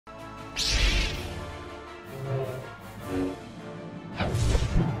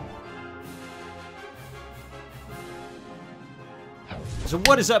So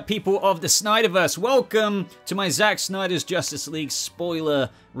what is up, people of the Snyderverse? Welcome to my Zack Snyder's Justice League spoiler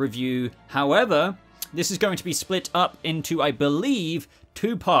review. However, this is going to be split up into, I believe,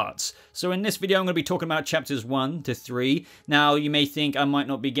 2 parts. So in this video, I'm going to be talking about chapters 1 to 3. Now, you may think I might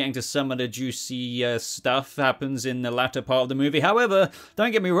not be getting to some of the juicy stuff that happens in the latter part of the movie. However,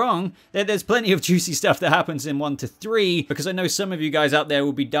 don't get me wrong, there's plenty of juicy stuff that happens in 1 to 3, because I know some of you guys out there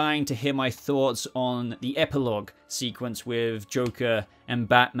will be dying to hear my thoughts on the epilogue sequence with Joker and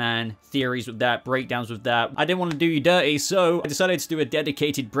Batman, theories with that, breakdowns with that. I didn't want to do you dirty, so I decided to do a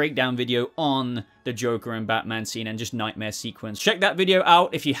dedicated breakdown video on the Joker and Batman scene and just nightmare sequence. Check that video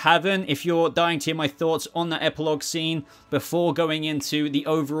out if you haven't, if you're dying to hear my thoughts on that epilogue scene before going into the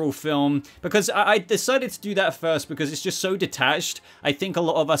overall film, because I decided to do that first because it's just so detached. I think a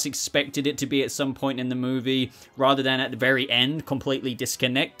lot of us expected it to be at some point in the movie rather than at the very end, completely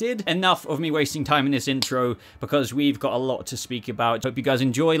disconnected. Enough of me wasting time in this intro because we've got a lot to speak about. Hope you guys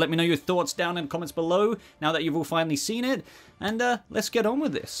enjoy. Let me know your thoughts down in the comments below now that you've all finally seen it. And let's get on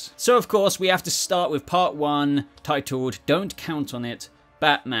with this. So, of course, we have to start with part 1, titled Don't Count on It,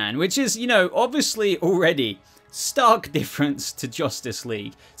 Batman, which is, you know, obviously already stark difference to Justice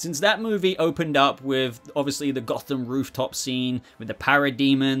League, since that movie opened up with obviously the Gotham rooftop scene with the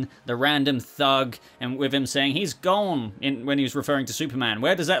parademon, the random thug, and with him saying he's gone when he was referring to Superman.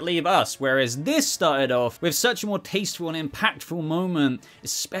 Where does that leave us? Whereas this started off with such a more tasteful and impactful moment,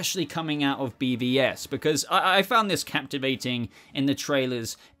 especially coming out of BVS, because I found this captivating in the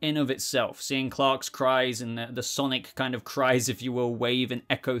trailers in of itself, seeing Clark's cries and the sonic kind of cries, if you will, wave and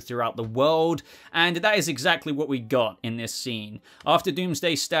echo throughout the world, and that is exactly what we got in this scene. After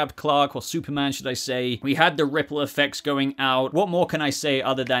Doomsday stabbed Clark, or Superman should I say, we had the ripple effects going out. What more can I say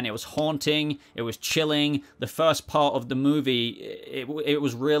other than it was haunting, it was chilling. The first part of the movie, it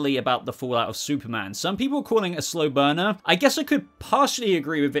was really about the fallout of Superman. Some people calling it a slow burner. I guess I could partially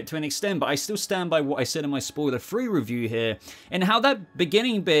agree with it to an extent, but I still stand by what I said in my spoiler-free review here, and how that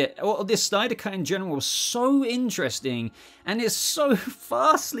beginning bit, or this Snyder Cut in general, was so interesting, and it's so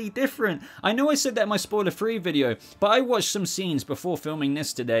vastly different. I know I said that in my spoiler-free video, but I watched some scenes before filming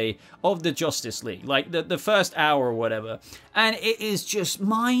this today of the Justice League, like the first hour or whatever, and it is just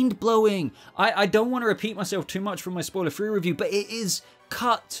mind-blowing. I don't want to repeat myself too much from my spoiler-free review, but it is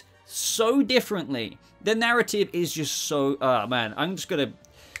cut so differently. The narrative is just so, man, I'm just gonna,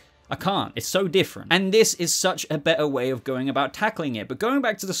 I can't. It's so different. And this is such a better way of going about tackling it. But going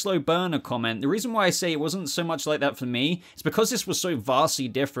back to the slow burner comment, the reason why I say it wasn't so much like that for me is because this was so vastly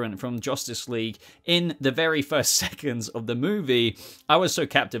different from Justice League in the very first seconds of the movie. I was so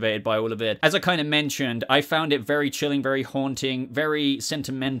captivated by all of it. As I kind of mentioned, I found it very chilling, very haunting, very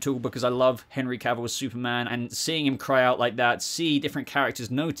sentimental, because I love Henry Cavill's Superman, and seeing him cry out like that, see different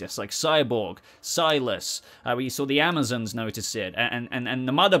characters notice, like Cyborg, Silas, we saw the Amazons notice it, and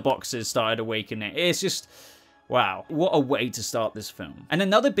the Mother Box started awakening. It's just, wow, what a way to start this film. And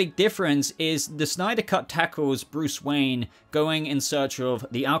another big difference is the Snyder Cut tackles Bruce Wayne going in search of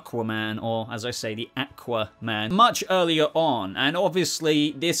the Aquaman, or as I say, the Aquaman, much earlier on. And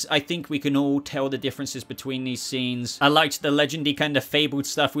obviously, this, I think we can all tell the differences between these scenes. I liked the legendy kind of fabled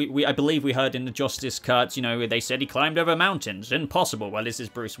stuff I believe we heard in the Justice Cut, you know, where they said he climbed over mountains. Impossible. Well, this is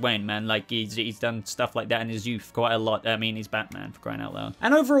Bruce Wayne, man. Like, he's done stuff like that in his youth quite a lot. I mean, he's Batman, for crying out loud.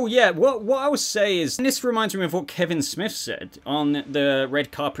 And overall, yeah, what I would say is, and this reminds me of what Kevin Smith said on the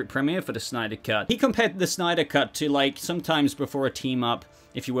red carpet premiere for the Snyder Cut. He compared the Snyder Cut to, like, sometimes before a team-up,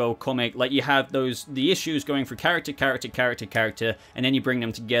 if you will, comic, like you have the issues going through character, and then you bring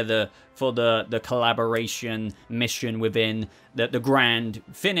them together for the collaboration mission within the grand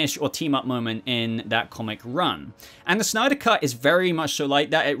finish or team-up moment in that comic run. And the Snyder Cut is very much so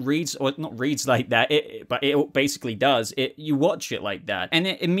like that. It reads, or not reads like that, but it basically does. You watch it like that. And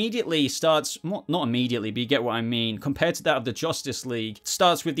it immediately starts, not immediately, but you get what I mean, compared to that of the Justice League,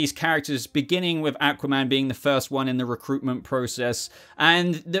 starts with these characters beginning with Aquaman being the first one in the recruitment process,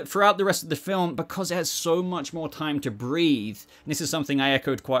 and throughout the rest of the film, because it has so much more time to breathe, and this is something I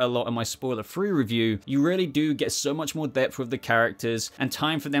echoed quite a lot in my spoiler-free review, you really do get so much more depth with the characters and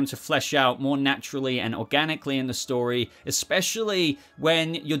time for them to flesh out more naturally and organically in the story, especially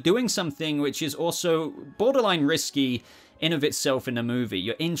when you're doing something which is also borderline risky in of itself in the movie.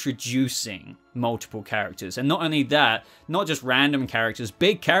 You're introducing multiple characters, and not only that, not just random characters,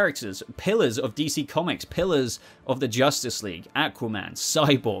 big characters, pillars of DC Comics, pillars of the Justice League, Aquaman,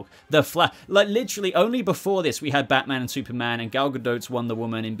 Cyborg, The Flash. Like, literally only before this we had Batman and Superman and Gal Gadot's Wonder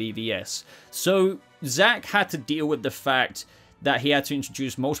Woman in BVS. So Zack had to deal with the fact that he had to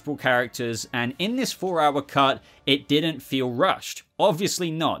introduce multiple characters, and in this 4-hour cut, it didn't feel rushed.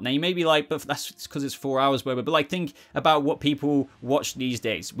 Obviously not. Now, you may be like, but that's because it's 4 hours, whatever. But, like, think about what people watch these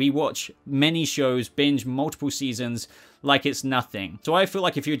days. We watch many shows, binge multiple seasons, like it's nothing. So I feel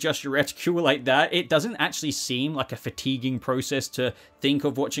like if you adjust your reticule like that, it doesn't actually seem like a fatiguing process to think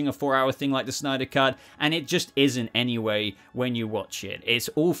of watching a 4-hour thing like the Snyder Cut, and it just isn't anyway when you watch it. It's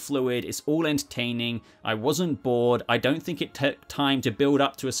all fluid, it's all entertaining. I wasn't bored. I don't think it took time to build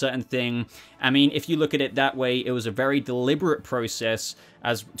up to a certain thing. I mean, if you look at it that way, it was a very deliberate process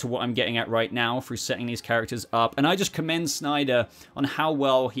as to what I'm getting at right now through setting these characters up. And I just commend Snyder on how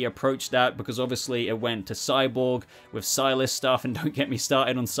well he approached that, because obviously it went to Cyborg with Silas stuff, and don't get me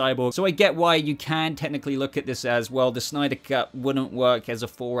started on Cyborg. So I get why you can technically look at this as, well, the Snyder Cut wouldn't work as a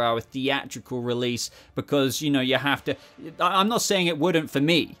 4-hour theatrical release because, you know, you have to... I'm not saying it wouldn't for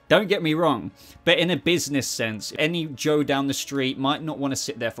me, don't get me wrong, but in a business sense, any Joe down the street might not want to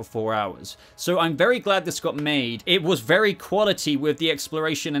sit there for 4 hours. So I'm very glad this got made. It was very quality with the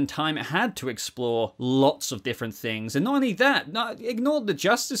exploration and time it had to explore lots of different things. And not only that, ignore the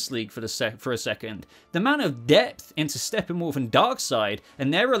Justice League for a second. The amount of depth into Steppenwolf and Darkseid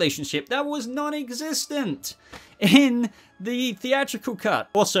and their relationship, that was non-existent in the theatrical cut.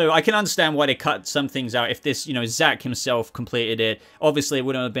 Also, I can understand why they cut some things out. If this, you know, Zack himself completed it, obviously it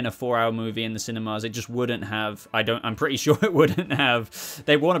wouldn't have been a 4-hour movie in the cinemas. It just wouldn't have. I'm pretty sure it wouldn't have.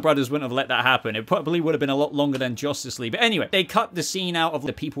 Warner Brothers wouldn't have let that happen. It probably would have been a lot longer than Justice League. But anyway, they cut the scene out of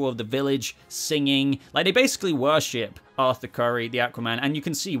the people of the village singing. Like, they basically worship Arthur Curry, the Aquaman, and you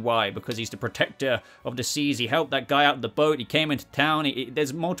can see why, because he's the protector of the seas. He helped that guy out of the boat. He came into town.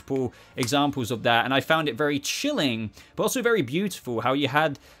 There's multiple examples of that, and I found it very chilling, but also very beautiful how you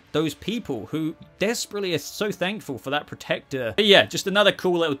had those people who desperately are so thankful for that protector. But yeah, just another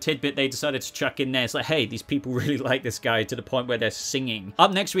cool little tidbit they decided to chuck in there. It's like, hey, these people really like this guy to the point where they're singing.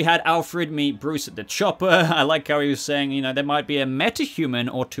 Up next, we had Alfred meet Bruce at the chopper. I like how he was saying, you know, there might be a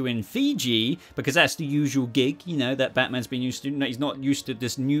metahuman or two in Fiji, because that's the usual gig, you know, that Batman's been used to. No, he's not used to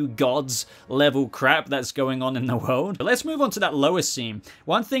this new gods level crap that's going on in the world. But let's move on to that lower scene.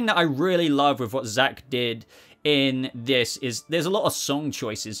 One thing that I really love with what Zack did in this is there's a lot of song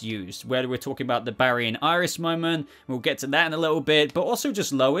choices used, whether we're talking about the Barry and Iris moment, we'll get to that in a little bit, but also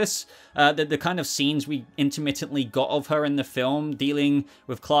just Lois, the kind of scenes we intermittently got of her in the film dealing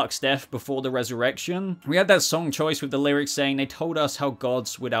with Clark's death before the resurrection. We had that song choice with the lyrics saying they told us how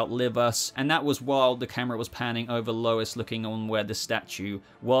gods would outlive us, and that was while the camera was panning over Lois looking on where the statue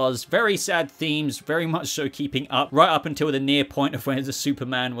was. Very sad themes, very much so keeping up right up until the near point of when the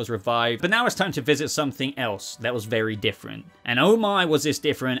Superman was revived. But now it's time to visit something else that was very different. And oh my, was this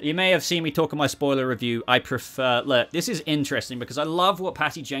different. You may have seen me talk in my spoiler review. I prefer... Look, this is interesting because I love what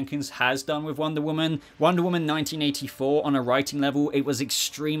Patty Jenkins has done with Wonder Woman. Wonder Woman 1984, on a writing level, it was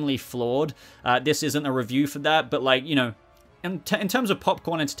extremely flawed. This isn't a review for that, but like, you know, in terms of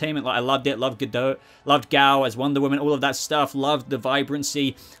popcorn entertainment, like, I loved it, loved Godot, loved Gal as Wonder Woman, all of that stuff, loved the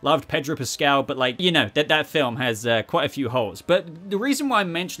vibrancy, loved Pedro Pascal, but like, you know, that film has quite a few holes. But the reason why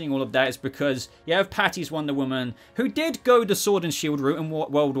I'm mentioning all of that is because you have Patty's Wonder Woman, who did go the sword and shield route in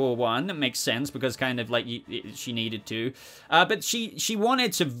World War I. That makes sense, because kind of like she needed to. But she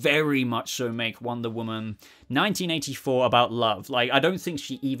wanted to very much so make Wonder Woman 1984 about love. Like, I don't think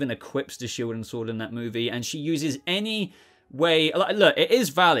she even equips the shield and sword in that movie, and she uses any way... Look, it is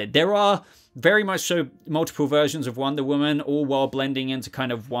valid. There are very much so multiple versions of Wonder Woman, all while blending into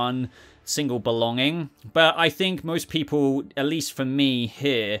kind of one single belonging. But I think most people, at least for me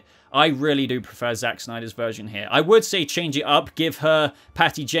here, I really do prefer Zack Snyder's version here. I would say change it up, give her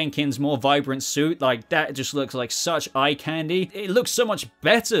Patty Jenkins more vibrant suit. Like, that just looks like such eye candy. It looks so much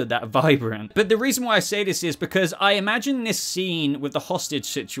better, that vibrant. But the reason why I say this is because I imagine this scene with the hostage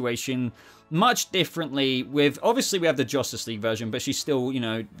situation much differently with... Obviously, we have the Justice League version, but she still, you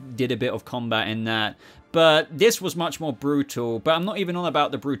know, did a bit of combat in that. But this was much more brutal. But I'm not even on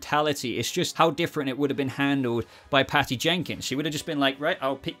about the brutality. It's just how different it would have been handled by Patty Jenkins. She would have just been like, right,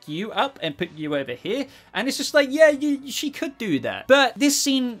 I'll pick you up and put you over here. And it's just like, yeah, she could do that. But this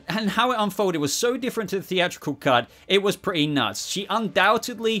scene and how it unfolded was so different to the theatrical cut. It was pretty nuts. She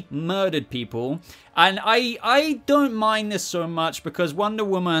undoubtedly murdered people. And I don't mind this so much because Wonder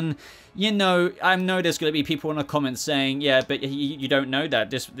Woman, you know, I know there's going to be people in the comments saying, yeah, but you don't know that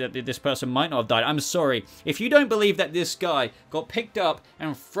this person might not have died. I'm sorry. If you don't believe that this guy got picked up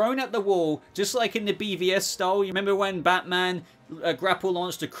and thrown at the wall, just like in the BVS style, you remember when Batman grapple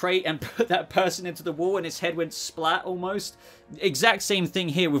launched a crate and put that person into the wall and his head went splat almost? Exact same thing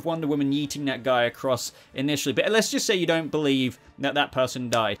here with Wonder Woman yeeting that guy across initially. But let's just say you don't believe that that person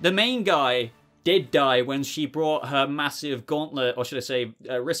died. The main guy did die when she brought her massive gauntlet, or should I say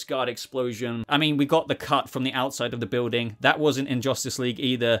wrist guard explosion. I mean, we got the cut from the outside of the building. That wasn't in Justice League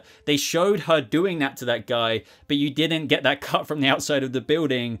either. They showed her doing that to that guy, but you didn't get that cut from the outside of the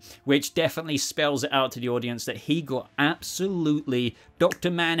building, which definitely spells it out to the audience that he got absolutely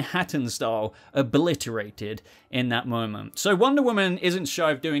Dr. Manhattan style obliterated in that moment. So Wonder Woman isn't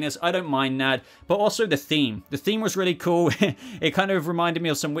shy of doing this. I don't mind that, but also the theme. The theme was really cool. It kind of reminded me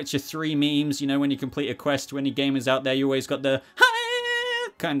of some Witcher 3 memes. You know, when you complete a quest, when your game is out there, you always got the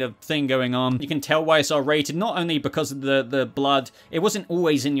kind of thing going on. You can tell why it's R-rated, not only because of the blood. It wasn't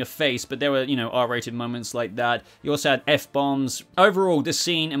always in your face, but there were, you know, R-rated moments like that. You also had F-bombs. Overall, this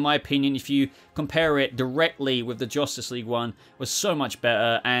scene, in my opinion, if you compare it directly with the Justice League one, was so much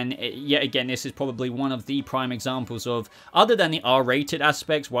better. And yet again, this is probably one of the prime examples of, other than the R-rated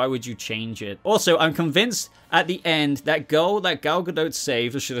aspects, why would you change it? Also, I'm convinced at the end, that girl that Gal Gadot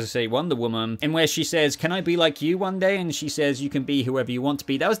saved, or should I say Wonder Woman, in where she says, "Can I be like you one day?" And she says, "You can be whoever you want to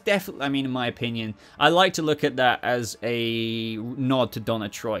be." That was definitely, I mean, in my opinion, I like to look at that as a nod to Donna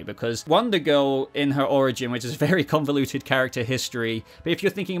Troy, because Wonder Girl in her origin, which is a very convoluted character history, but if you're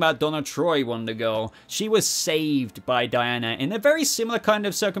thinking about Donna Troy Wonder Girl, she was saved by Diana in a very similar kind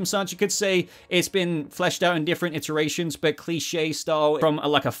of circumstance. You could say it's been fleshed out in different iterations, but cliche style, from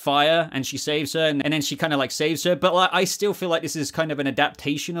like a fire, and she saves her, and then she kind of like saves her. But like, I still feel like this is kind of an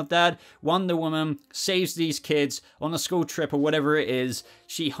adaptation of that. Wonder Woman saves these kids on a school trip or whatever it is.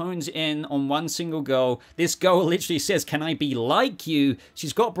 She hones in on one single girl. This girl literally says, "Can I be like you?"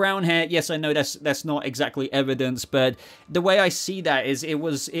 She's got brown hair. Yes, I know that's not exactly evidence, but the way I see that is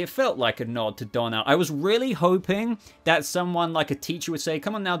it felt like a nod to Donna. I was really hoping that someone like a teacher would say,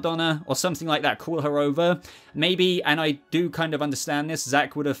 "Come on now, Donna," or something like that, call her over. Maybe, and I do kind of understand this,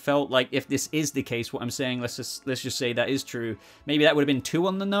 Zack would have felt like, if this is the case, what I'm saying, let's just say that is true, maybe that would have been too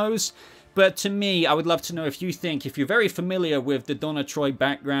on the nose. But to me, I would love to know if you're very familiar with the Donna Troy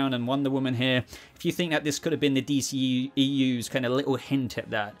background and Wonder Woman here, if you think that this could have been the DCEU's kind of little hint at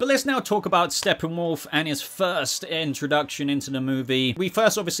that. But let's now talk about Steppenwolf and his first introduction into the movie. We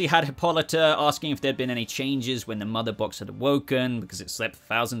first obviously had Hippolyta asking if there'd been any changes when the Mother Box had awoken, because it slept for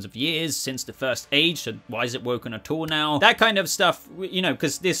thousands of years since the First Age, so why is it woken at all now? That kind of stuff, you know,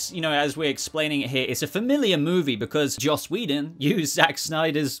 because this, you know, as we're explaining it here, it's a familiar movie because Joss Whedon used Zack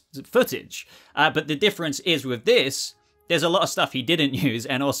Snyder's footage. But the difference is with this, there's a lot of stuff he didn't use,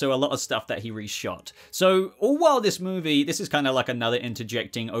 and also a lot of stuff that he reshot. So, all while this movie, this is kind of like another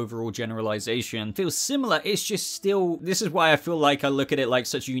interjecting overall generalization, feels similar, it's just still, this is why I feel like I look at it like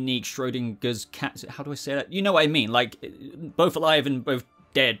such unique Schrodinger's cat, how do I say that? You know what I mean, like, both alive and both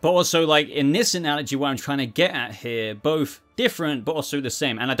dead. But also, like, in this analogy, what I'm trying to get at here, both different, but also the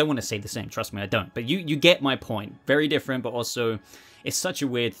same. And I don't want to say the same, trust me, I don't. But you get my point. Very different, but also, it's such a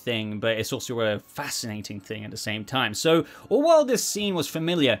weird thing, but it's also a fascinating thing at the same time. So, all while this scene was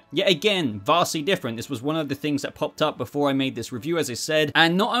familiar, yet again, vastly different. This was one of the things that popped up before I made this review, as I said.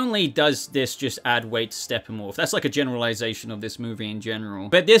 And not only does this just add weight to Steppenwolf, that's like a generalization of this movie in general,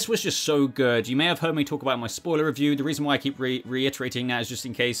 but this was just so good. You may have heard me talk about my spoiler review. The reason why I keep reiterating that is just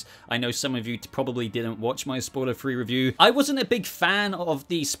in case I know some of you probably didn't watch my spoiler-free review. I wasn't a big fan of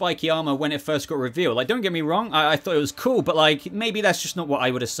the spiky armor when it first got revealed. Like, don't get me wrong, I thought it was cool, but like, maybe that's just not what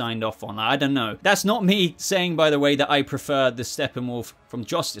I would have signed off on. I don't know. That's not me saying, by the way, that I prefer the Steppenwolf from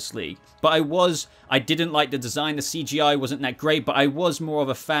Justice League, but I didn't like the design. The CGI wasn't that great, but I was more of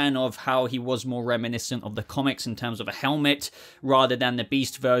a fan of how he was more reminiscent of the comics in terms of a helmet rather than the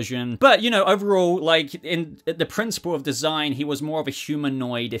Beast version. But, you know, overall, like, in the principle of design, he was more of a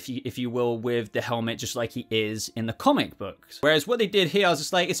humanoid, if you will, with the helmet, just like he is in the comic books. Whereas what they did here, I was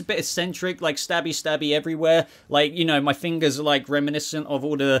just like, it's a bit eccentric, like stabby everywhere. Like, you know, my fingers are like reminiscent of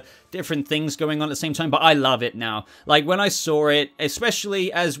all the different things going on at the same time, but I love it now. Like, when I saw it,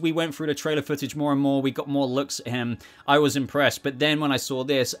 especially as we went through the trailer footage more and more, we got more looks at him, I was impressed. But then when I saw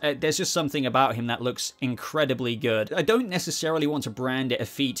this, there's just something about him that looks incredibly good. I don't necessarily want to brand it a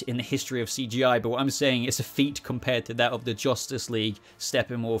feat in the history of CGI, but what I'm saying, it's a feat compared to that of the Justice League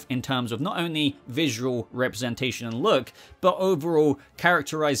Steppenwolf in terms of not only visual representation and look, but overall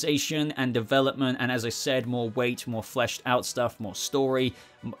characterization and development, and as I said, more weight, more fleshed out stuff, more story,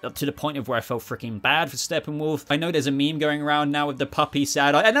 to the point of where I felt freaking bad for Steppenwolf. I know there's a meme going around now with the puppy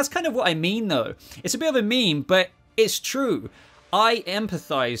sad eye, and that's kind of what I mean though. It's a bit of a meme, but it's true. I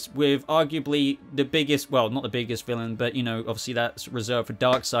empathize with arguably the biggest, well, not the biggest villain, but, you know, obviously that's reserved for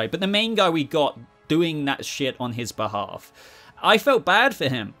Darkseid, but the main guy we got doing that shit on his behalf. I felt bad for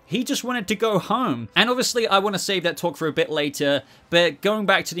him. He just wanted to go home. And obviously, I want to save that talk for a bit later, but going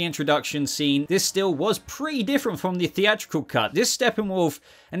back to the introduction scene, this still was pretty different from the theatrical cut. This Steppenwolf,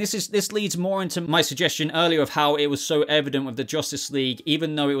 and this leads more into my suggestion earlier of how it was so evident with the Justice League,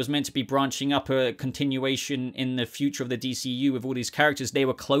 even though it was meant to be branching up a continuation in the future of the DCU with all these characters, they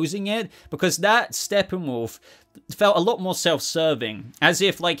were closing it, because that Steppenwolf felt a lot more self-serving, as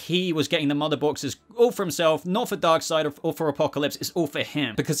if like he was getting the mother boxes all for himself, not for Darkseid or for Apocalypse, it's all for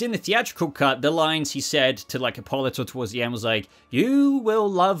him. Because in the theatrical cut, the lines he said to like Hippolyta towards the end was like, "You will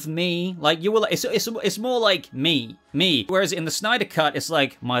love me," like you will, it's more like me. Whereas in the Snyder cut, it's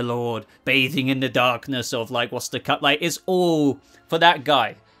like, "My lord, bathing in the darkness of like, what's the cut?" Like, it's all for that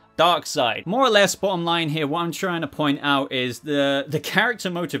guy. Darkseid. More or less, bottom line here, what I'm trying to point out is the character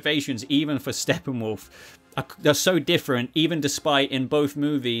motivations, even for Steppenwolf, they're so different, even despite in both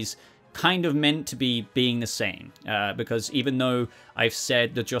movies kind of meant to be being the same. Because even though I've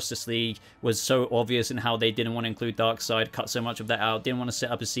said the Justice League was so obvious in how they didn't want to include Darkseid, cut so much of that out, didn't want to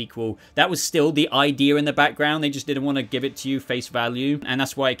set up a sequel, that was still the idea in the background. They just didn't want to give it to you face value, and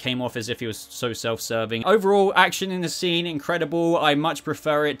that's why it came off as if it was so self-serving. Overall, action in the scene, incredible. I much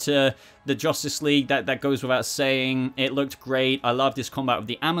prefer it to the Justice League, that goes without saying. It looked great. I loved this combat with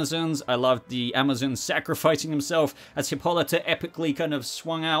the Amazons. I loved the Amazon sacrificing himself as Hippolyta epically kind of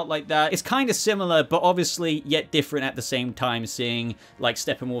swung out like that. It's kind of similar, but obviously yet different at the same time, seeing like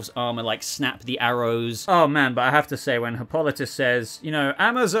Steppenwolf's armor like snap the arrows. Oh man, but I have to say, when Hippolyta says, you know,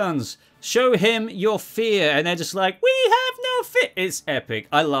 "Amazons, show him your fear," and they're just like, "We have no fear." It's epic.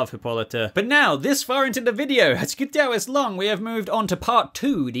 I love Hippolyta. But now, this far into the video, as you can tell it's long, we have moved on to part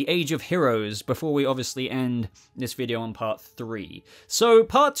 2, the Age of Heroes, before we obviously end this video on part 3. So,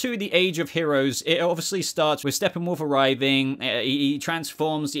 part 2, the Age of Heroes, it obviously starts with Steppenwolf arriving. He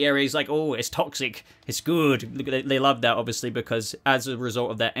transforms the area. He's like, "Oh, it's toxic. It's good." They love that, obviously, because as a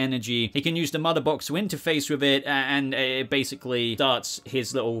result of that energy, he can use the mother box to interface with it, and it basically starts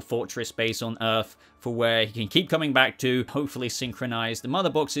his little fortress base on Earth for where he can keep coming back to, hopefully synchronize the mother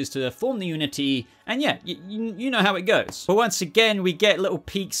boxes to form the Unity, and yeah, you know how it goes. But once again, we get little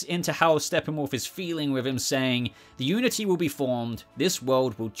peeks into how Steppenwolf is feeling, with him saying, "The Unity will be formed, this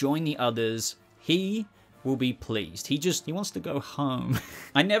world will join the others, he will be pleased." He wants to go home.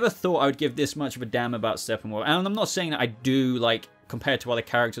 I never thought I would give this much of a damn about Steppenwolf, and I'm not saying that I do, like, compared to other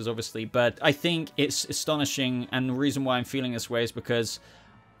characters, obviously, but I think it's astonishing, and the reason why I'm feeling this way is because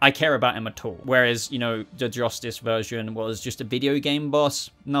I care about him at all. Whereas, you know, the Justice version was just a video game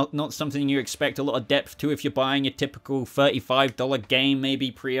boss. Not something you expect a lot of depth to if you're buying a typical $35 game, maybe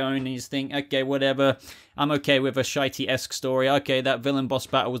pre-owned, and you just think, okay, whatever. I'm okay with a shitey-esque story. Okay, that villain boss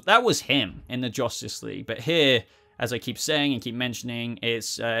battle, that was him in the Justice League. But here, as I keep saying and keep mentioning,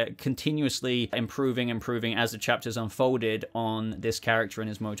 it's continuously improving as the chapters unfolded on this character and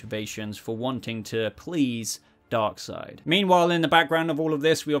his motivations for wanting to please Darkseid. Meanwhile, in the background of all of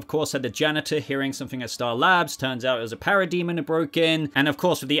this, we of course had the janitor hearing something at Star Labs. Turns out it was a parademon had broke in. And of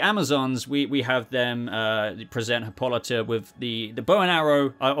course, with the Amazons, we have them present Hippolyta with the bow and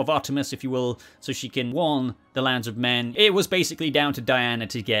arrow of Artemis, if you will, so she can warn the lands of men. It was basically down to Diana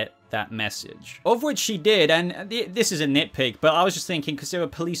to get that message, of which she did. And this is a nitpick, but I was just thinking, because there were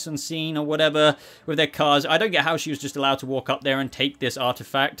police on scene or whatever with their cars, I don't get how she was just allowed to walk up there and take this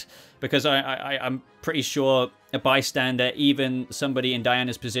artifact, because I'm pretty sure a bystander, even somebody in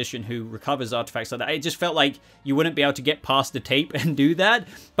Diana's position who recovers artifacts like that, it just felt like you wouldn't be able to get past the tape and do that.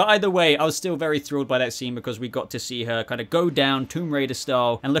 But either way, I was still very thrilled by that scene, because we got to see her kind of go down Tomb Raider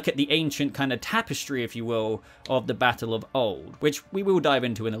style and look at the ancient kind of tapestry, if you will, of the Battle of Old, which we will dive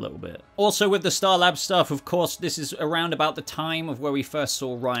into in a little bit. Also, with the Star Lab stuff, of course, this is around about the time of where we first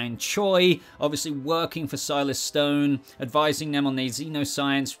saw Ryan Choi, obviously working for Silas Stone, advising them on their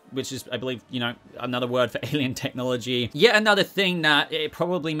xenoscience, which is, I believe, you know, another word for alien technology. Yet another thing that it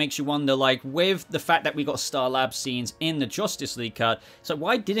probably makes you wonder, like, with the fact that we got Star Lab scenes in the Justice League cut, so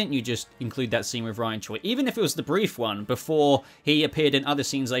why didn't you just include that scene with Ryan Choi, even if it was the brief one before he appeared in other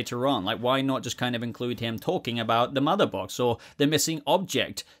scenes later on? Like, why not just kind of include him talking about the mother box or the missing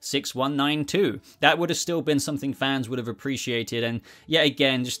object 6192? That would have still been something fans would have appreciated. And yet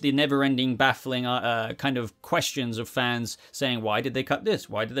again, just the never-ending baffling kind of questions of fans saying, why did they cut this?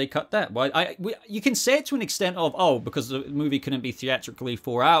 Why did they cut that? Why? You can say it to an extent of, oh, because the movie couldn't be theatrically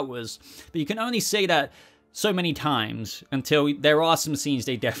 4 hours, but you can only say that so many times until there are some scenes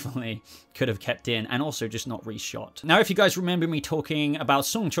they definitely could have kept in and also just not reshot. Now, if you guys remember me talking about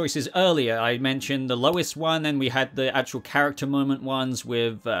song choices earlier, I mentioned the lowest one, and we had the actual character moment ones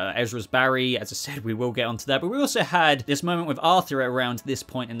with Ezra's Barry. As I said, we will get onto that, but we also had this moment with Arthur around this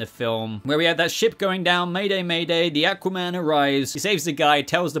point in the film where we had that ship going down, Mayday, Mayday, the Aquaman arrives, he saves the guy,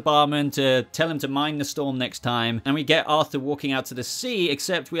 tells the barman to tell him to mind the storm next time, and we get Arthur walking out to the sea,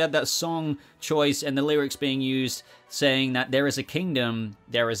 except we had that song choice and the lyrics being used saying that there is a kingdom,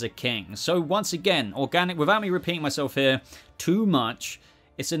 there is a king. So once again, organic, without me repeating myself here too much,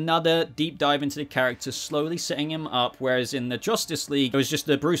 it's another deep dive into the character, slowly setting him up, whereas in the Justice League, it was just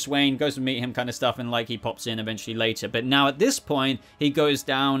the Bruce Wayne goes to meet him kind of stuff, and like he pops in eventually later. But now at this point, he goes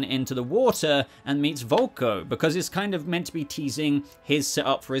down into the water and meets Volko, because it's kind of meant to be teasing his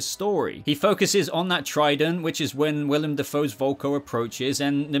setup for his story. He focuses on that trident, which is when Willem Dafoe's Volko approaches,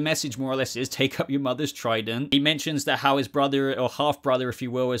 and the message more or less is, take up your mother's trident. He mentions that how his brother, or half-brother if you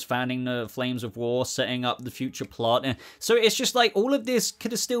will, is fanning the flames of war, setting up the future plot. And so it's just like all of this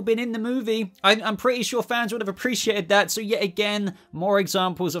could have still been in the movie. I'm pretty sure fans would have appreciated that. So yet again, more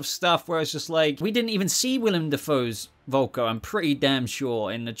examples of stuff where it's just like, we didn't even see Willem Dafoe's Volko, I'm pretty damn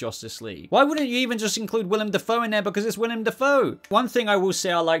sure, in the Justice League. Why wouldn't you even just include Willem Dafoe in there? Because it's Willem Dafoe. One thing I will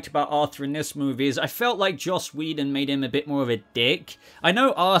say I liked about Arthur in this movie is I felt like Joss Whedon made him a bit more of a dick. I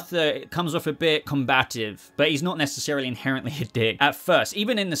know Arthur comes off a bit combative, but he's not necessarily inherently a dick at first.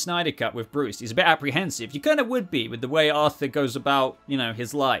 Even in the Snyder Cut with Bruce, he's a bit apprehensive. You kind of would be with the way Arthur goes about, you know,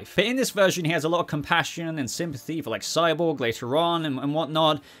 his life. But in this version, he has a lot of compassion and sympathy for like Cyborg later on and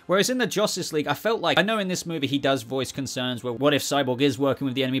whatnot. Whereas in the Justice League, I felt like, I know in this movie he does voice concerns where what if Cyborg is working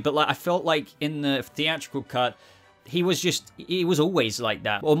with the enemy, but like I felt like in the theatrical cut he was always like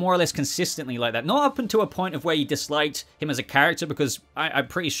that, or more or less consistently like that. Not up until a point of where you disliked him as a character, because I'm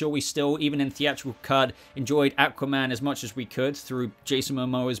pretty sure we still, even in theatrical cut, enjoyed Aquaman as much as we could through Jason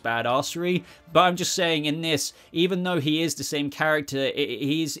Momoa's badassery. But I'm just saying, in this, even though he is the same character,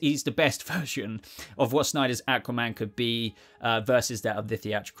 he's the best version of what Snyder's Aquaman could be versus that of the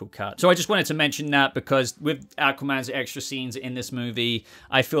theatrical cut. So I just wanted to mention that, because with Aquaman's extra scenes in this movie,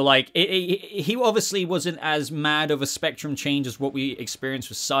 I feel like he obviously wasn't as mad of a spectrum change as what we experienced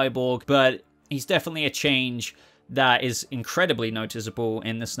with Cyborg, but he's definitely a change that is incredibly noticeable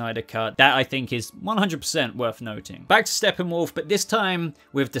in the Snyder Cut. That I think is 100% worth noting. Back to Steppenwolf, but this time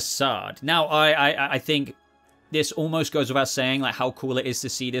with Darkseid. Now, I think this almost goes without saying, like how cool it is to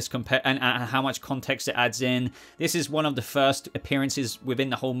see this and how much context it adds in. This is one of the first appearances within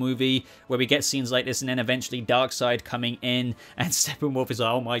the whole movie where we get scenes like this, and then eventually Darkseid coming in, and Steppenwolf is like,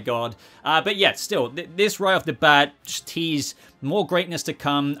 oh my god. But yeah, still, this right off the bat just tease more greatness to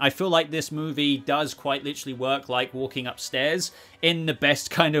come. I feel like this movie does quite literally work like walking upstairs in the best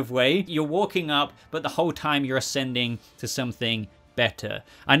kind of way. You're walking up, but the whole time you're ascending to something better.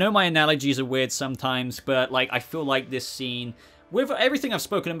 I know my analogies are weird sometimes, but like I feel like this scene, with everything I've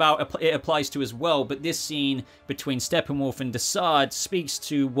spoken about, it applies to as well, but this scene between Steppenwolf and Darkseid speaks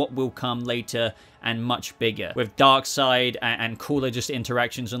to what will come later and much bigger, with Darkseid and cooler just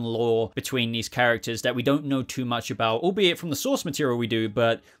interactions and lore between these characters that we don't know too much about, albeit from the source material we do,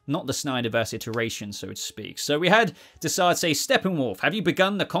 but not the Snyderverse iteration, so to speak. So we had Darkseid say, Steppenwolf, have you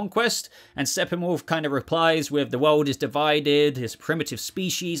begun the conquest? And Steppenwolf kind of replies with, the world is divided, his primitive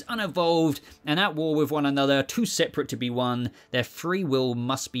species, unevolved, and at war with one another, too separate to be one. Their free will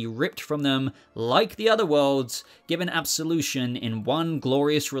must be ripped from them, like the other worlds, given absolution in one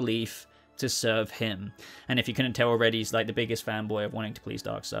glorious relief, to serve him. And if you couldn't tell already, he's like the biggest fanboy of wanting to please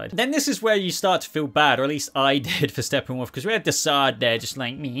Darkseid. Then this is where you start to feel bad, or at least I did, for Steppenwolf, because we had Darkseid there just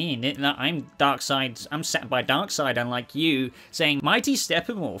like, I'm Darkseid, I'm sat by Darkseid, unlike you, saying, mighty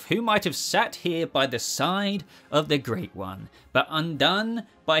Steppenwolf, who might have sat here by the side of the Great One, but undone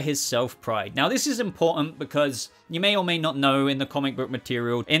by his self-pride. Now this is important because you may or may not know in the comic book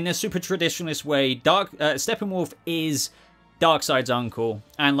material, in the super traditionalist way, Steppenwolf is Darkseid's uncle,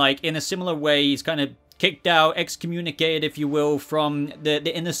 and like in a similar way he's kind of kicked out, excommunicated if you will, from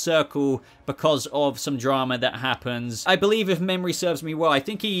the inner circle because of some drama that happens. I believe, if memory serves me well, I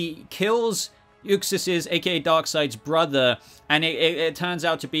think he kills Uxas's, aka Darkseid's brother, and it turns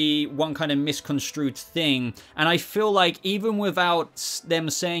out to be one kind of misconstrued thing. And I feel like even without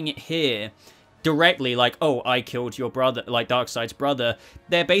them saying it here directly, like, oh, I killed your brother, like Darkseid's brother,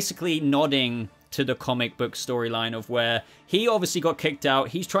 they're basically nodding to the comic book storyline of where he obviously got kicked out.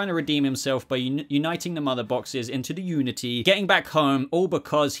 He's trying to redeem himself by uniting the mother boxes into the Unity, getting back home, all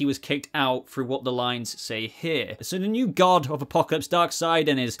because he was kicked out through what the lines say here. So the new god of Apocalypse, Darkseid,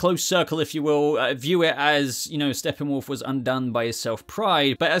 and his close circle, if you will, view it as, you know, Steppenwolf was undone by his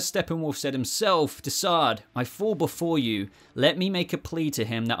self-pride. But as Steppenwolf said himself, Darkseid, I fall before you. Let me make a plea to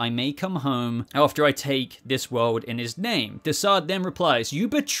him that I may come home after I take this world in his name. Darkseid then replies, you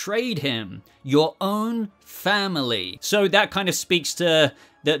betrayed him, your own family. So that kind of speaks to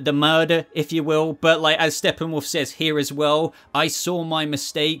the murder, if you will. But like as Steppenwolf says here as well, I saw my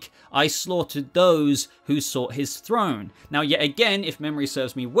mistake. I slaughtered those who sought his throne. Now, yet again, if memory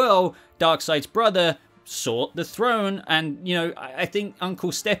serves me well, Darkseid's brother sought the throne, and you know, I think Uncle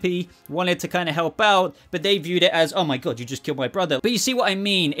Steppy wanted to kind of help out, but they viewed it as, oh my god, you just killed my brother. But you see what I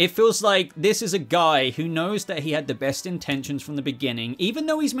mean? It feels like this is a guy who knows that he had the best intentions from the beginning, even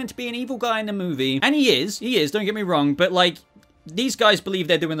though he's meant to be an evil guy in the movie, and he is, don't get me wrong, but like, these guys believe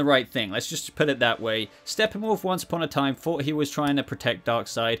they're doing the right thing. Let's just put it that way. Steppenwolf once upon a time thought he was trying to protect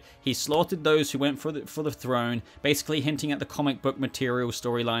Darkseid. He slaughtered those who went for the throne, basically hinting at the comic book material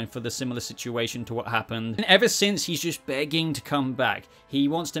storyline for the similar situation to what happened. And ever since, he's just begging to come back. He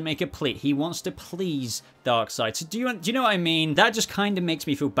wants to make a plea. He wants to please Darkseid. So do you know what I mean? That just kind of makes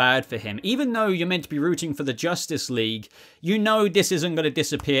me feel bad for him. Even though you're meant to be rooting for the Justice League, you know this isn't going to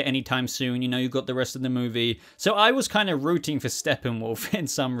disappear anytime soon. You know you've got the rest of the movie. So I was kind of rooting for Steppenwolf in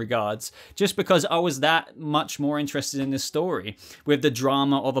some regards, just because I was that much more interested in this story with the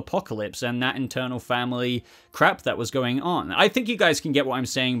drama of Apocalypse and that internal family crap that was going on. I think you guys can get what I'm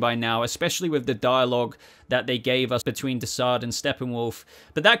saying by now, especially with the dialogue that they gave us between Darkseid and Steppenwolf.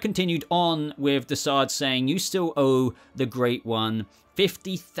 But that continued on with Darkseid saying, you still owe the Great One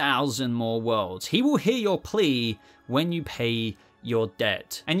 50,000 more worlds. He will hear your plea when you pay your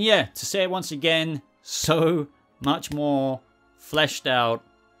debt. And yeah, to say it once again, so much more fleshed out,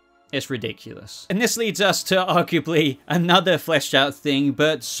 it's ridiculous. And this leads us to arguably another fleshed out thing,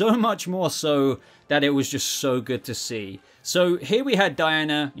 but so much more so that it was just so good to see. So here we had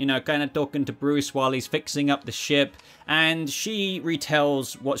Diana, you know, kind of talking to Bruce while he's fixing up the ship, and she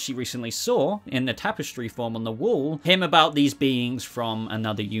retells what she recently saw in the tapestry form on the wall, him about these beings from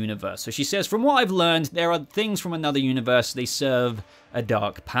another universe. So she says, from what I've learned, there are things from another universe. They serve a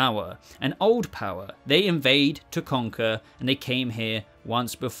dark power, an old power. They invade to conquer, and they came here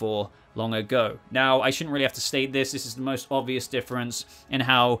once before, long ago. Now, I shouldn't really have to state this. This is the most obvious difference in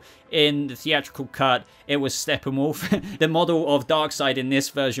how in the theatrical cut it was Steppenwolf. The model of Darkseid in this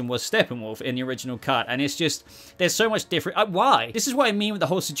version was Steppenwolf in the original cut, and it's just, there's so much different. Why? This is what I mean with the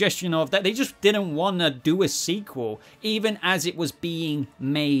whole suggestion of that they just didn't want to do a sequel, even as it was being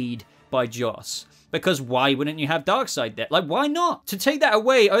made by Joss. Because why wouldn't you have Darkseid there? Like, why not? To take that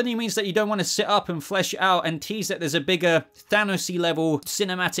away only means that you don't want to sit up and flesh it out and tease that there's a bigger Thanos-y level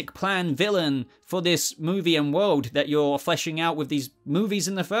cinematic plan villain for this movie and world that you're fleshing out with these movies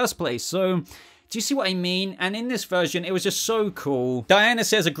in the first place. So, do you see what I mean? And in this version, it was just so cool. Diana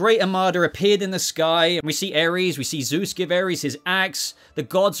says a great armada appeared in the sky. We see Ares, we see Zeus give Ares his axe. The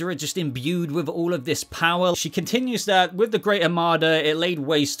gods are just imbued with all of this power. She continues that with the great armada, it laid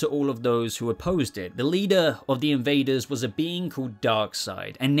waste to all of those who opposed it. The leader of the invaders was a being called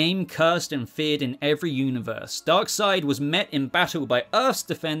Darkseid, a name cursed and feared in every universe. Darkseid was met in battle by Earth's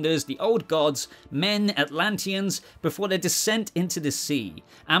defenders, the old gods, men, Atlanteans, before their descent into the sea,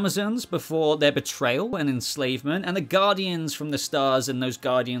 Amazons before their betrayal and enslavement, and the Guardians from the Stars. And those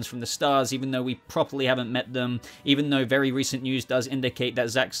Guardians from the Stars, even though we properly haven't met them, even though very recent news does indicate that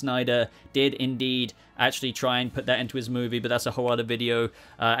Zack Snyder did indeed actually try and put that into his movie, but that's a whole other video,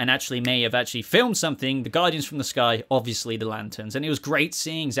 and actually may have actually filmed something. The Guardians from the Sky, obviously the Lanterns, and it was great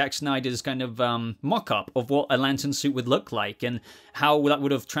seeing Zack Snyder's kind of mock-up of what a lantern suit would look like and how that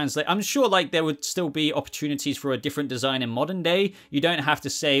would have translated. I'm sure like there would still be opportunities for a different design in modern day. You don't have to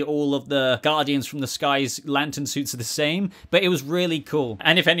say all of the Guardians from the Sky's lantern suits are the same, but it was really cool.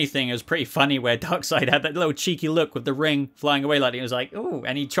 And if anything, it was pretty funny where Darkseid had that little cheeky look with the ring flying away, like he was like, oh,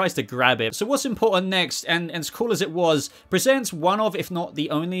 and he tries to grab it. So what's important next, and as cool as it was, presents one of, if not the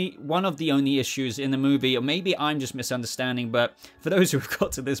only, one of the only issues in the movie, or maybe I'm just misunderstanding, but for those who have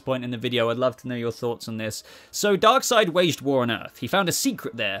got to this point in the video, I'd love to know your thoughts on this. So Darkseid waged war on Earth. He found a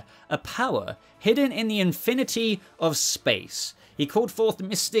secret there, a power hidden in the infinity of space. He called forth the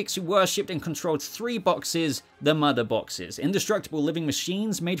mystics who worshipped and controlled 3 boxes, the Mother Boxes, indestructible living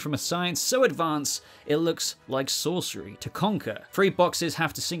machines made from a science so advanced it looks like sorcery. To conquer, 3 boxes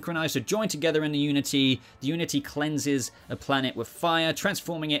have to synchronize to join together in the Unity. The Unity cleanses a planet with fire,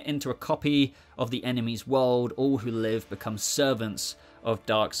 transforming it into a copy of the enemy's world. All who live become servants of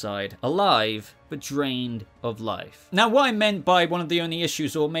Darkseid, alive but drained of life. Now, what I meant by one of the only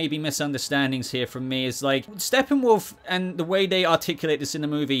issues, or maybe misunderstandings here from me, is like Steppenwolf and the way they articulate this in the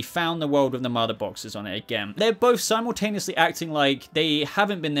movie found the world with the mother boxes on it again. They're both simultaneously acting like they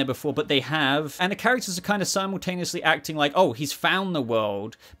haven't been there before, but they have, and the characters are kind of simultaneously acting like, oh, he's found the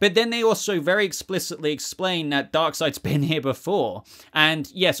world, but then they also very explicitly explain that Darkseid's been here before. And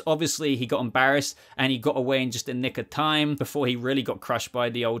yes, obviously he got embarrassed and he got away in just a nick of time before he really got crushed by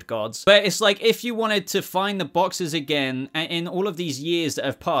the old gods. But it's like, if you wanted to find the boxes again in all of these years that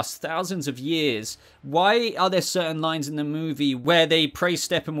have passed, thousands of years, why are there certain lines in the movie where they praise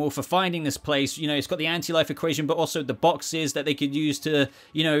Steppenwolf for finding this place? You know, it's got the anti-life equation, but also the boxes that they could use to,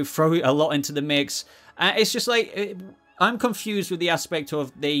 you know, throw a lot into the mix. It's just like, I'm confused with the aspect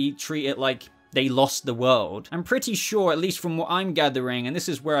of they treat it like they lost the world. I'm pretty sure, at least from what I'm gathering, and this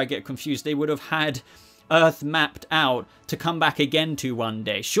is where I get confused, they would have had Earth mapped out to come back again to one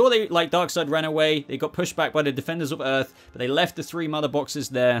day. Sure, they, like, Darkseid ran away, they got pushed back by the Defenders of Earth, but they left the 3 mother boxes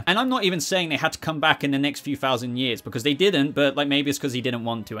there. And I'm not even saying they had to come back in the next few thousand years, because they didn't, but like maybe it's because he didn't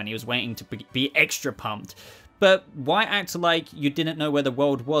want to and he was waiting to be extra pumped. But why act like you didn't know where the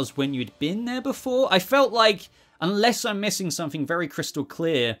world was when you'd been there before? I felt like, unless I'm missing something very crystal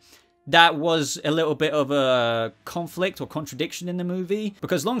clear, that was a little bit of a conflict or contradiction in the movie.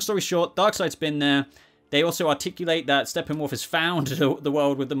 Because long story short, Darkseid's been there. They also articulate that Steppenwolf has found the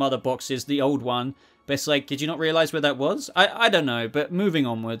world with the mother boxes, the old one. But it's like, did you not realize where that was? I don't know, but moving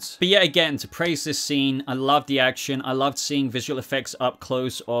onwards. But yet again, to praise this scene, I loved the action. I loved seeing visual effects up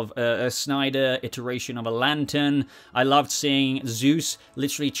close of a Snyder iteration of a lantern. I loved seeing Zeus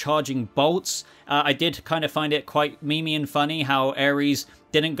literally charging bolts. I did kind of find it quite memey and funny how Ares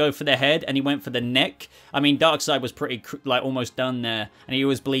didn't go for the head and he went for the neck. I mean, Darkseid was pretty, like, almost done there, and he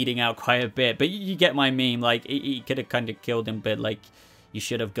was bleeding out quite a bit. But you get my meme, like, he could have kind of killed him, but, like, you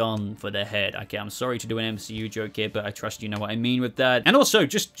should have gone for the head. Okay, I'm sorry to do an MCU joke here, but I trust you know what I mean with that. And also,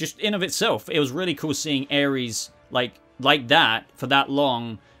 just in of itself, it was really cool seeing Ares, like that for that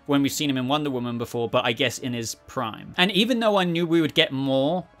long, when we've seen him in Wonder Woman before, but I guess in his prime. And even though I knew we would get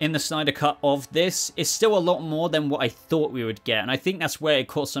more in the Snyder Cut of this, it's still a lot more than what I thought we would get. And I think that's where it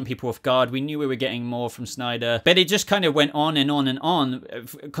caught some people off guard. We knew we were getting more from Snyder, but it just kind of went on and on and on.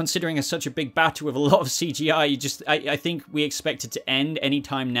 Considering it's such a big battle with a lot of CGI, I think we expected to end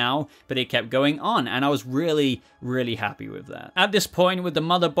anytime now, but it kept going on. And I was really, really happy with that. At this point, with the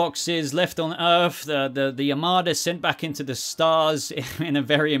mother boxes left on Earth, the Armada sent back into the stars in a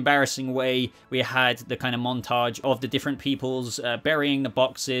very embarrassing way, we had the kind of montage of the different peoples burying the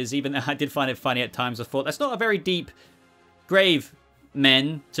boxes. Even though I did find it funny at times, I thought that's not a very deep grave,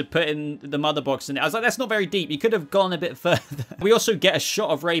 men, to put in the mother box. And I was like, that's not very deep. You could have gone a bit further. We also get a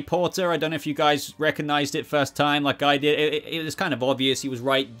shot of Ray Porter. I don't know if you guys recognized it first time like I did. It was kind of obvious. He was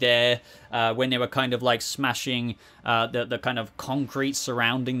right there when they were kind of like smashing the kind of concrete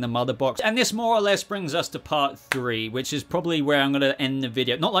surrounding the mother box. And this more or less brings us to part 3, which is probably where I'm going to end the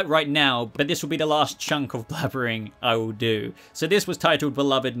video. Not like right now, but this will be the last chunk of blabbering I will do. So this was titled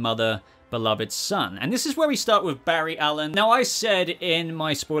Beloved Mother, Beloved Son. And this is where we start with Barry Allen. Now, I said in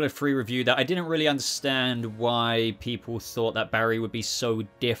my spoiler-free review that I didn't really understand why people thought that Barry would be so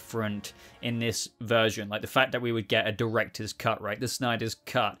different in this version. Like the fact that we would get a director's cut, right? The Snyder's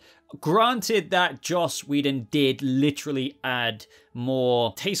Cut. Granted that Joss Whedon did literally add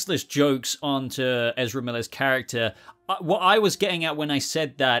more tasteless jokes onto Ezra Miller's character. What I was getting at when I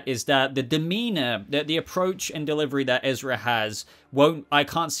said that is that the demeanor, the approach and delivery that Ezra has, I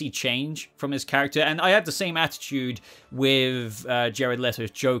can't see change from his character. And I had the same attitude with Jared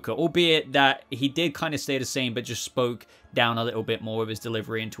Leto's Joker, albeit that he did kind of stay the same, but just spoke down a little bit more with his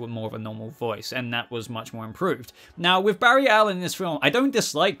delivery into a more of a normal voice, and that was much more improved. Now, with Barry Allen in this film, I don't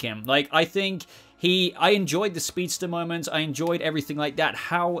dislike him. Like, I think I enjoyed the speedster moments, I enjoyed everything like that.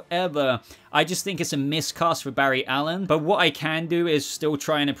 However, I just think it's a miscast for Barry Allen. But what I can do is still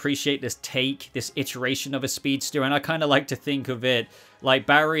try and appreciate this iteration of a speedster, and I kind of like to think of it like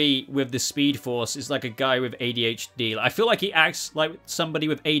Barry with the Speed Force is like a guy with ADHD. I feel like he acts like somebody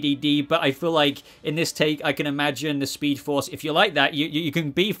with ADD, but I feel like in this take, I can imagine the Speed Force. If you're like that, you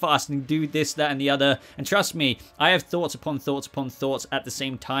can be fast and do this, that, and the other. And trust me, I have thoughts upon thoughts upon thoughts at the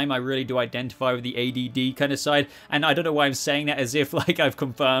same time. I really do identify with the ADD kind of side. And I don't know why I'm saying that as if like I've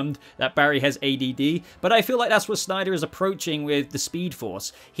confirmed that Barry has ADD, but I feel like that's what Snyder is approaching with the Speed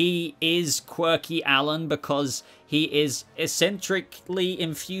Force. He is quirky Alan because he is eccentrically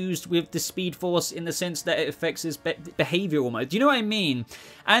infused with the Speed Force in the sense that it affects his behavior almost. Do you know what I mean?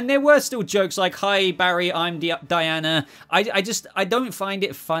 And there were still jokes like, "Hi, Barry, I'm Diana." I don't find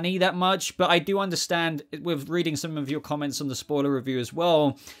it funny that much, but I do understand, with reading some of your comments on the spoiler review as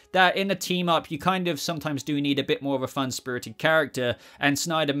well, that in a team-up, you kind of sometimes do need a bit more of a fun-spirited character, and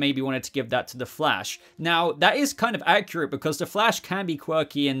Snyder maybe wanted to give that to the Flash. Now, that is kind of accurate, because the Flash can be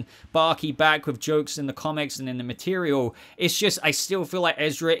quirky and barky back with jokes in the comics and in the material. It's just, I still feel like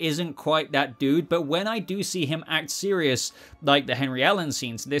Ezra isn't quite that dude, but when I do see him act serious, like the Henry Allen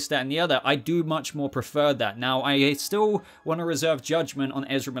scenes, this, that, and the other, I do much more prefer that. Now, I still want to reserve judgment on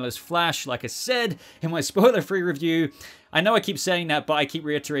Ezra Miller's Flash, like I said in my spoiler-free review. I know I keep saying that, but I keep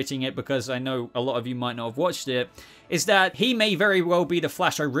reiterating it because I know a lot of you might not have watched it, is that he may very well be the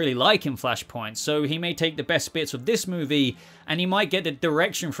Flash I really like in Flashpoint. So he may take the best bits of this movie, and he might get the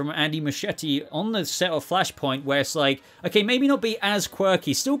direction from Andy Muschietti on the set of Flashpoint, where it's like, okay, maybe not be as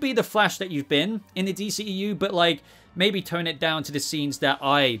quirky, still be the Flash that you've been in the DCEU, but like, maybe tone it down to the scenes that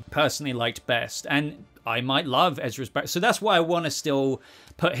I personally liked best. And I might love Ezra's back. So that's why I want to still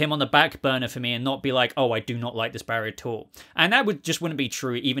put him on the back burner for me and not be like, oh, I do not like this Barry at all. And that wouldn't be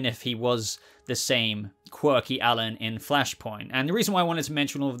true even if he was the same quirky Alan in Flashpoint. And the reason why I wanted to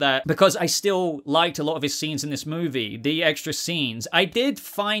mention all of that, because I still liked a lot of his scenes in this movie, the extra scenes. I did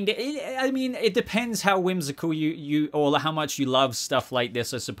find it, I mean, it depends how whimsical you or how much you love stuff like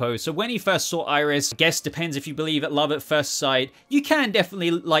this, I suppose. So when he first saw Iris, I guess depends if you believe at love at first sight, you can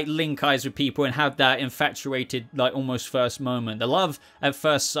definitely like link eyes with people and have that infatuated, like almost first moment. The love at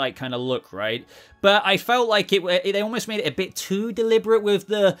first sight kind of look, right? But I felt like they almost made it a bit too deliberate with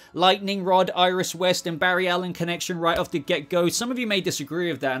the lightning rod, Iris West, and Barry Allen connection right off the get-go. Some of you may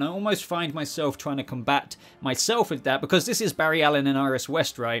disagree with that, and I almost find myself trying to combat myself with that, because this is Barry Allen and Iris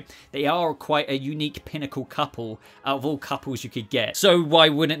West, right? They are quite a unique pinnacle couple out of all couples you could get. So why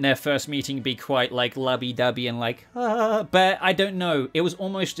wouldn't their first meeting be quite like lovey-dovey and like, ah? But I don't know. It was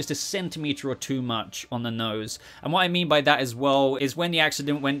almost just a centimeter or too much on the nose. And what I mean by that as well is when the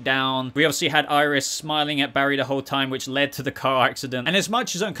accident went down, we obviously had Iris smiling at Barry the whole time, which led to the car accident. And as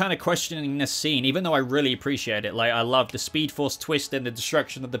much as I'm kind of questioning this scene, even though I really appreciate it, like I love the Speed Force twist and the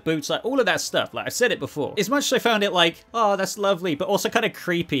destruction of the boots, like all of that stuff, like I said it before. As much as I found it like, oh, that's lovely, but also kind of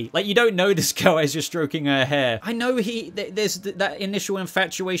creepy. Like you don't know this girl as you're stroking her hair. I know there's that initial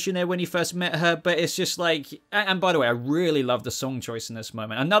infatuation there when he first met her, but it's just like, and by the way, I really love the song choice in this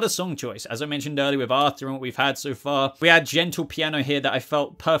moment. Another song choice, as I mentioned earlier with Arthur and what we've had so far. We had gentle piano here that I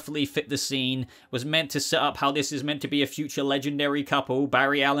felt perfectly fit the scene, was meant to set up how this is meant to be a future legendary couple,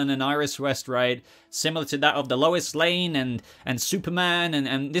 Barry Allen and Iris West, right? Similar to that of the Lois Lane and Superman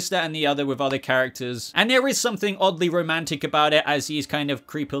and this, that, and the other with other characters. And there is something oddly romantic about it as he's kind of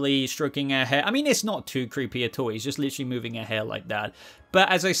creepily stroking her hair. I mean, it's not too creepy at all. He's just literally moving her hair like that. But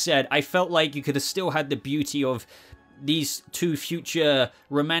as I said, I felt like you could have still had the beauty of these two future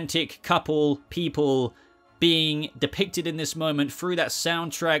romantic couple people being depicted in this moment through that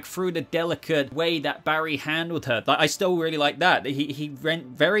soundtrack, through the delicate way that Barry handled her. Like, I still really like that. He went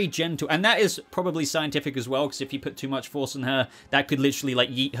very gentle, and that is probably scientific as well, because if he put too much force on her, that could literally like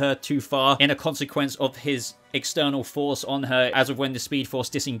yeet her too far in a consequence of his external force on her as of when the Speed Force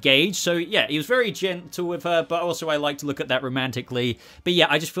disengaged. So yeah, he was very gentle with her, but also I like to look at that romantically. But yeah,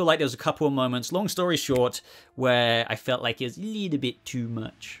 I just feel like there was a couple of moments, long story short, where I felt like it was a little bit too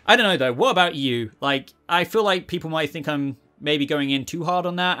much. I don't know though, what about you? Like, I feel like people might think I'm maybe going in too hard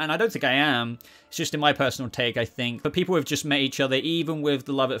on that, and I don't think I am. It's just in my personal take, I think. But people who have just met each other, even with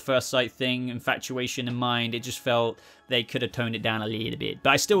the love at first sight thing, infatuation in mind, it just felt they could have toned it down a little bit. But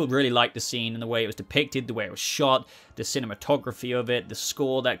I still really liked the scene and the way it was depicted, the way it was shot, the cinematography of it, the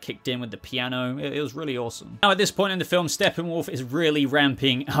score that kicked in with the piano. It was really awesome. Now, at this point in the film, Steppenwolf is really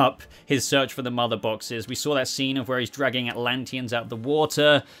ramping up his search for the mother boxes. We saw that scene of where he's dragging Atlanteans out of the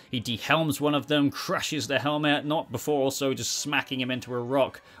water. He dehelms one of them, crushes the helmet, not before also just smacking him into a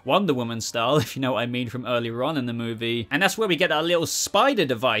rock, Wonder Woman style, if you know what I mean, from earlier on in the movie. And that's where we get that little spider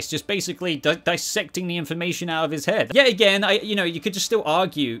device, just basically dissecting the information out of his head. Yet again, you could just still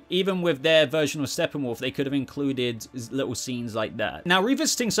argue, even with their version of Steppenwolf, they could have included little scenes like that. Now,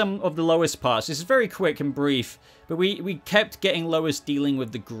 revisiting some of the Lois parts, this is very quick and brief, but we kept getting Lois dealing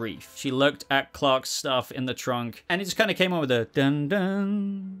with the grief. She looked at Clark's stuff in the trunk, and it just kind of came on with a dun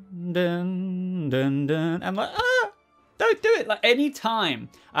dun dun dun dun. I'm like, ah! Don't do it. Like, any time.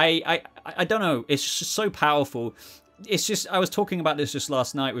 I don't know. It's just so powerful. it's just, I was talking about this just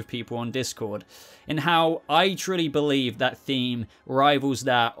last night with people on Discord, and how I truly believe that theme rivals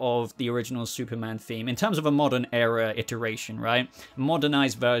that of the original Superman theme in terms of a modern era iteration, right?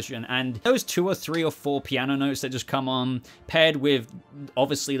 Modernized version. And those 2 or 3 or 4 piano notes that just come on, paired with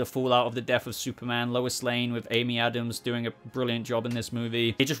obviously the fallout of the death of Superman, Lois Lane with Amy Adams doing a brilliant job in this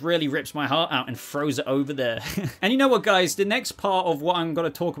movie, it just really rips my heart out and throws it over there. And you know what, guys, the next part of what I'm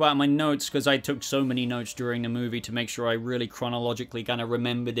going to talk about in my notes, because I took so many notes during the movie to make sure I really chronologically kind of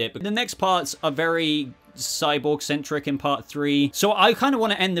remembered it, but the next parts are very cyborg-centric in part 3. So I kind of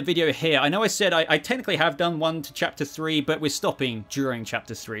want to end the video here. I know I said I technically have done 1 to chapter 3, but we're stopping during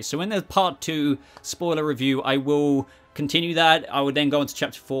chapter 3. So in the part 2 spoiler review, I will continue that. I would then go into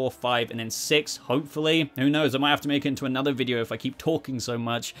chapter 4, 5, and then 6, hopefully. Who knows, I might have to make it into another video if I keep talking so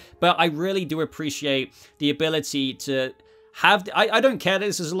much. But I really do appreciate the ability to have... I don't care that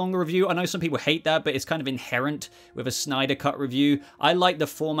this is a longer review. I know some people hate that, but it's kind of inherent with a Snyder Cut review. I like the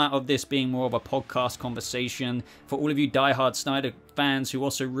format of this being more of a podcast conversation. For all of you diehard Snyder fans who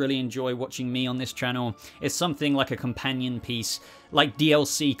also really enjoy watching me on this channel, it's something like a companion piece, like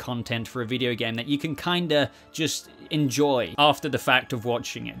DLC content for a video game that you can kind of just enjoy after the fact of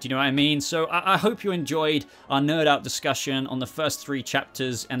watching it. Do you know what I mean? So I hope you enjoyed our nerd out discussion on the first 3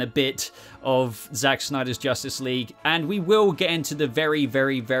 chapters and a bit of Zack Snyder's Justice League, and we will get into the very,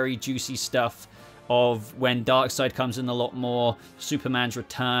 very, very juicy stuff of when Darkseid comes in a lot more, Superman's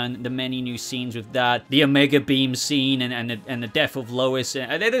return, the many new scenes with that, the Omega Beam scene, and the death of Lois.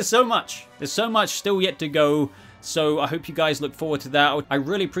 There's so much. There's so much still yet to go. So I hope you guys look forward to that. I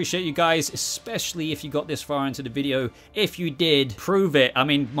really appreciate you guys, especially if you got this far into the video. If you did, prove it. I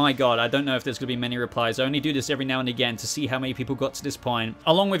mean, my God, I don't know if there's going to be many replies. I only do this every now and again to see how many people got to this point.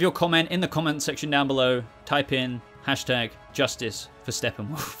 Along with your comment in the comment section down below, type in #Justice for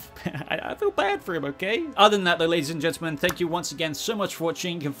Steppenwolf. I feel bad for him, okay? Other than that, though, ladies and gentlemen, thank you once again so much for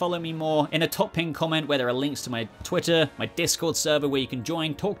watching. You can follow me more in a top pinned comment where there are links to my Twitter, my Discord server where you can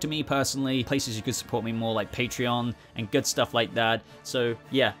join, talk to me personally, places you can support me more like Patreon and good stuff like that. So,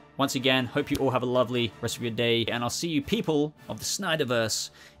 yeah, once again, hope you all have a lovely rest of your day, and I'll see you people of the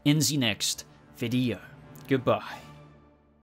Snyderverse in the next video. Goodbye.